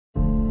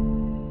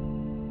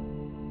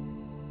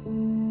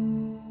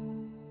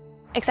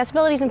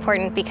Accessibility is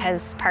important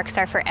because parks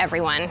are for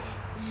everyone,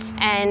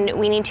 and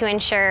we need to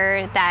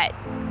ensure that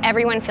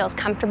everyone feels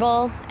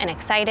comfortable and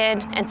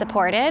excited and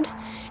supported,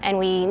 and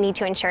we need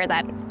to ensure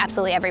that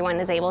absolutely everyone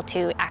is able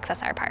to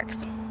access our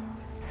parks.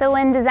 So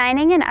when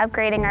designing and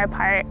upgrading our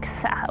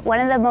parks, one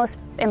of the most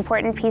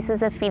important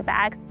pieces of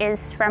feedback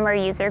is from our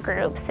user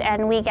groups,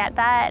 and we get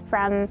that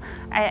from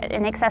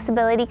an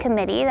accessibility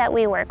committee that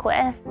we work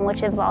with,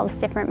 which involves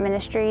different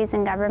ministries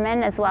and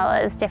government, as well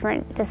as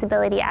different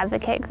disability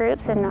advocate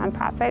groups and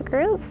nonprofit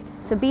groups.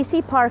 So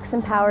BC Parks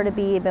and Power to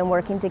Be have been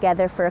working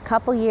together for a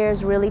couple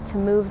years really to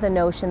move the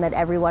notion that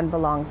everyone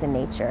belongs in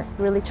nature.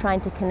 Really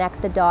trying to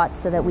connect the dots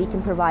so that we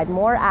can provide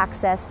more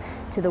access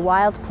to the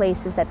wild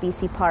places that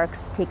BC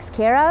Parks takes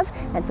care of,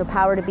 and so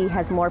Power to Be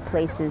has more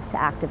places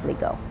to actively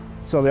go.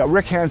 So the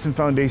Rick Hansen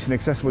Foundation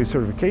Accessibility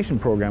Certification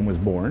Program was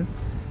born,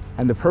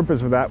 and the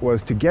purpose of that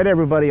was to get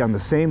everybody on the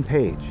same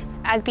page.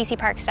 As BC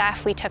Park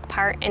staff, we took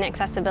part in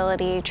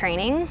accessibility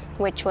training,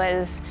 which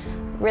was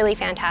really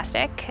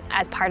fantastic.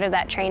 As part of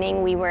that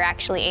training, we were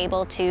actually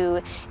able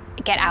to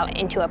get out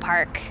into a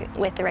park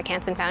with the Rick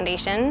Hansen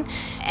Foundation,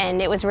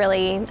 and it was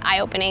really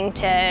eye-opening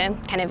to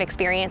kind of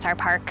experience our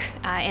park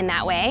in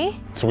that way.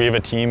 So we have a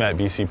team at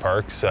BC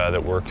Parks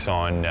that works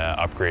on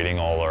upgrading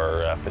all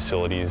our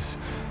facilities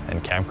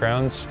and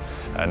campgrounds,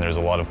 and there's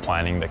a lot of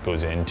planning that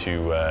goes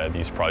into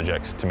these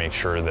projects to make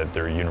sure that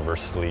they're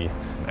universally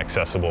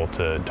accessible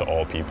to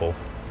all people.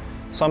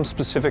 Some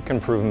specific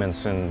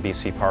improvements in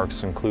BC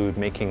Parks include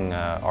making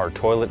our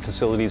toilet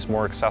facilities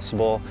more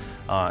accessible,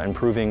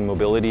 improving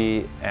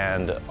mobility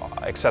and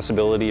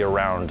accessibility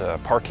around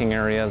parking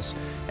areas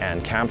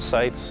and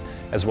campsites,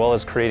 as well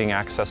as creating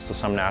access to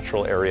some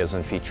natural areas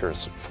and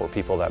features for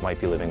people that might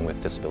be living with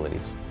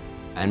disabilities.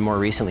 And more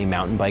recently,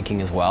 mountain biking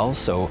as well,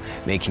 so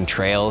making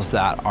trails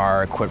that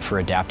are equipped for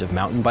adaptive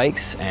mountain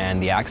bikes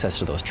and the access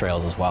to those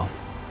trails as well.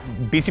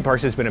 BC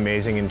Parks has been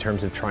amazing in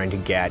terms of trying to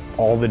get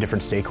all the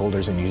different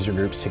stakeholders and user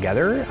groups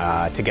together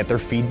to get their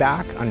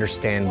feedback,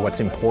 understand what's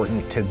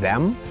important to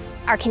them.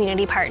 Our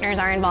community partners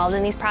are involved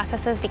in these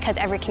processes because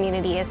every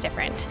community is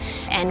different,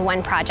 and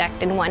one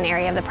project in one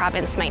area of the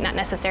province might not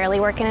necessarily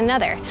work in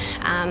another.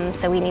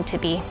 So we need to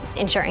be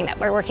ensuring that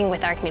we're working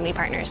with our community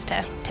partners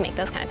to make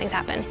those kind of things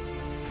happen.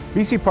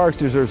 BC Parks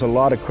deserves a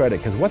lot of credit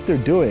because what they're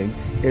doing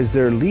is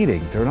they're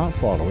leading, they're not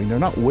following, they're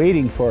not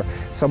waiting for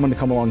someone to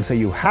come along and say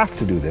you have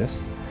to do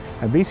this.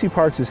 And BC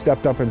Parks has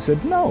stepped up and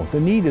said, no, the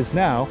need is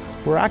now,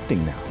 we're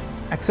acting now.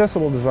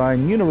 Accessible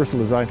design, universal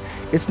design,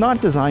 it's not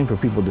designed for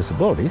people with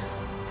disabilities,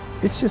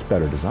 it's just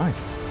better design.